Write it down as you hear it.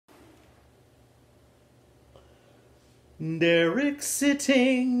Derek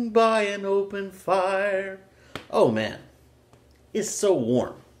sitting by an open fire. Oh man, it's so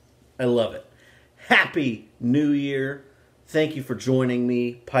warm. I love it. Happy New Year. Thank you for joining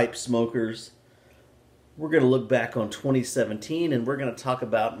me, pipe smokers. We're going to look back on 2017 and we're going to talk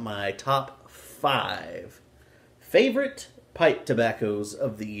about my top 5 favorite pipe tobaccos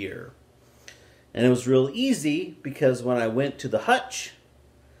of the year. And it was real easy because when I went to the hutch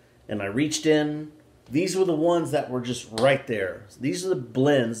and I reached in, these were the ones that were just right there. These are the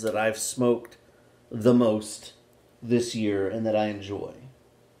blends that I've smoked the most this year and that I enjoy.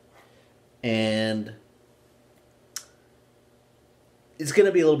 And it's going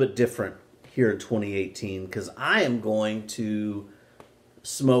to be a little bit different here in 2018 because I am going to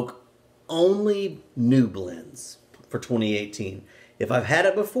smoke only new blends for 2018. If I've had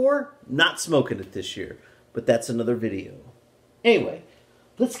it before, not smoking it this year. But that's another video. Anyway,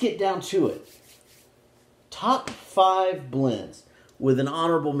 let's get down to it. Top 5 blends with an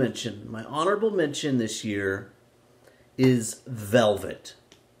honorable mention. My honorable mention this year is Velvet.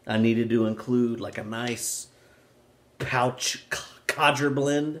 I needed to include like a nice pouch codger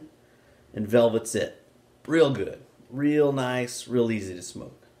blend, and Velvet's it. Real good, real nice, real easy to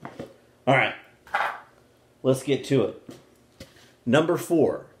smoke. All right, let's get to it. Number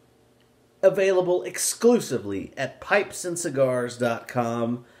 4, available exclusively at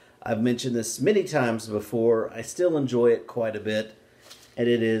pipesandcigars.com. I've mentioned this many times before. I still enjoy it quite a bit. And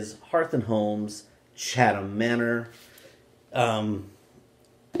it is Hearth & Home's Chatham Manor.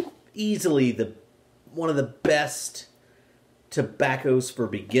 Easily one of the best tobaccos for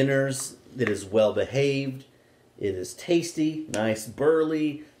beginners. It is well behaved. It is tasty, nice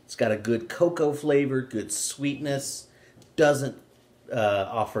burley. It's got a good cocoa flavor, good sweetness. Doesn't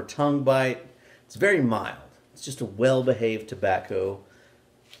offer tongue bite. It's very mild. It's just a well-behaved tobacco.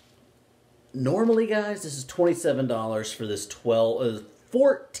 Normally, guys, this is $27 for this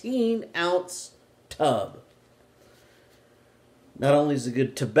 14-ounce tub. Not only is it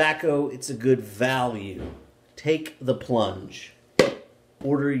good tobacco, it's a good value. Take the plunge.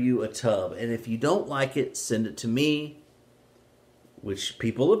 Order you a tub. And if you don't like it, send it to me, which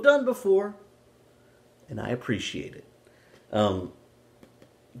people have done before, and I appreciate it.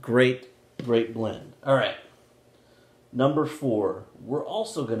 Great blend. All right. Number 4, we're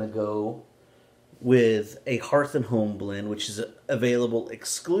also going to go with a Hearth & Home blend, which is available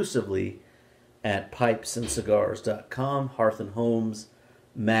exclusively at pipesandcigars.com. Hearth & Home's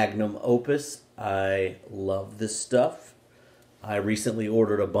Magnum Opus. I love this stuff. I recently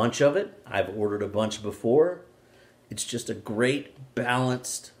ordered a bunch of it. I've ordered a bunch before. It's just a great,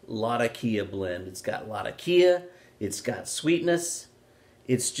 balanced Latakia blend. It's got Latakia. It's got sweetness.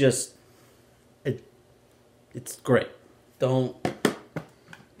 It's just, it's great. Don't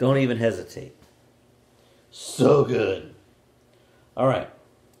even hesitate. So good. All right.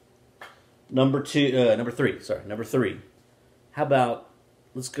 Number 3. How about,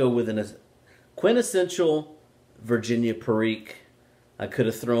 let's go with a quintessential Virginia Perique. I could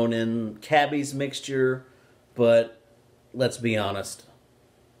have thrown in Cabby's mixture, but let's be honest.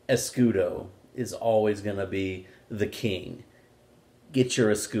 Escudo is always going to be the king. Get your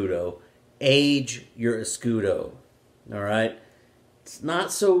Escudo. Age your Escudo. All right? It's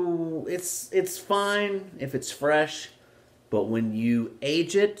not so, it's fine if it's fresh, but when you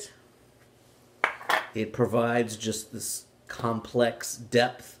age it, it provides just this complex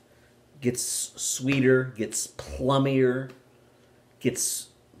depth, gets sweeter, gets plummier, gets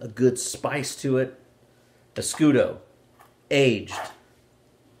a good spice to it. Escudo, aged.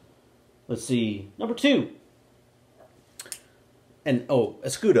 Let's see, number 2. And,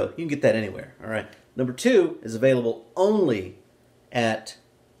 Escudo, you can get that anywhere, all right? Number 2 is available only at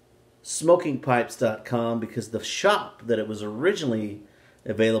smokingpipes.com because the shop that it was originally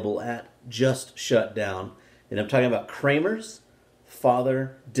available at just shut down. And I'm talking about Kramer's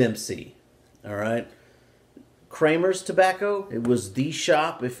Father Dempsey. All right? Kramer's Tobacco, it was the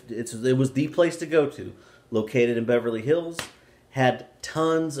shop, it was the place to go to. Located in Beverly Hills, had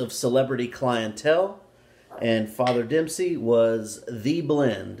tons of celebrity clientele, and Father Dempsey was the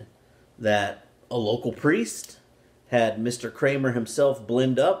blend that a local priest had Mr. Kramer himself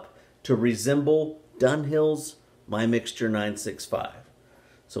blend up to resemble Dunhill's My Mixture 965.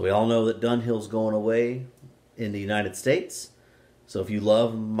 So we all know that Dunhill's going away in the United States. So if you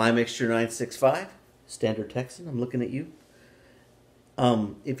love My Mixture 965, Standard Texan, I'm looking at you.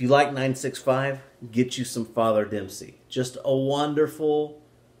 If you like 965, get you some Father Dempsey. Just a wonderful,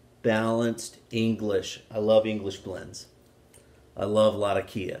 balanced English. I love English blends. I love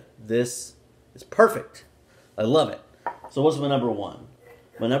Latakia. This is perfect. I love it. So what's my number 1?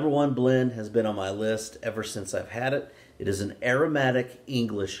 My number 1 blend has been on my list ever since I've had it. It is an aromatic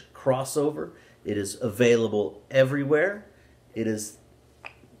English crossover. It is available everywhere. It is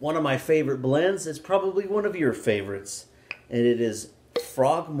one of my favorite blends. It's probably one of your favorites. And it is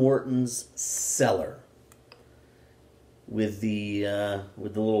Frogmorton's Cellar. With the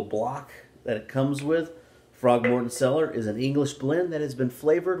little block that it comes with, Frogmorton Cellar is an English blend that has been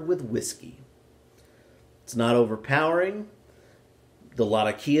flavored with whiskey. It's not overpowering. The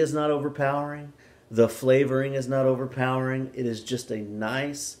Latakia is not overpowering. The flavoring is not overpowering. It is just a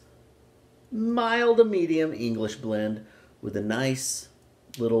nice, mild to medium English blend with a nice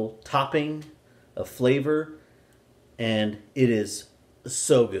little topping of flavor. And it is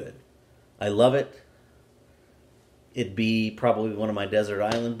so good. I love it. It'd be probably one of my desert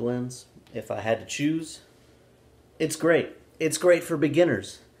island blends if I had to choose. It's great. It's great for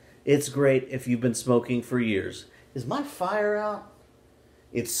beginners. It's great if you've been smoking for years. Is my fire out?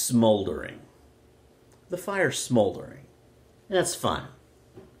 It's smoldering. The fire's smoldering. That's fine.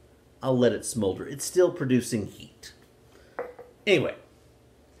 I'll let it smolder. It's still producing heat. Anyway,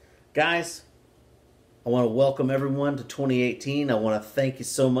 guys, I want to welcome everyone to 2018. I want to thank you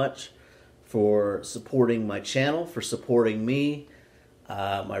so much for supporting my channel, for supporting me.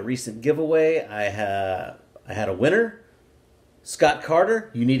 My recent giveaway, I had a winner. Scott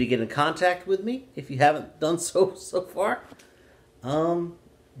Carter, you need to get in contact with me if you haven't done so far.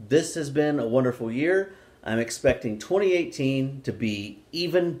 This has been a wonderful year. I'm expecting 2018 to be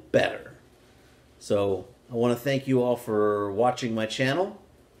even better. So I want to thank you all for watching my channel.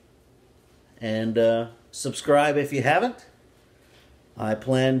 And subscribe if you haven't. I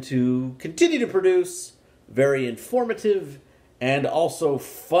plan to continue to produce very informative and also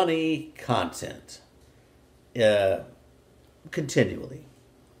funny content. Continually.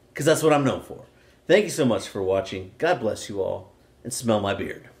 Because that's what I'm known for. Thank you so much for watching. God bless you all. And smell my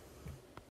beard.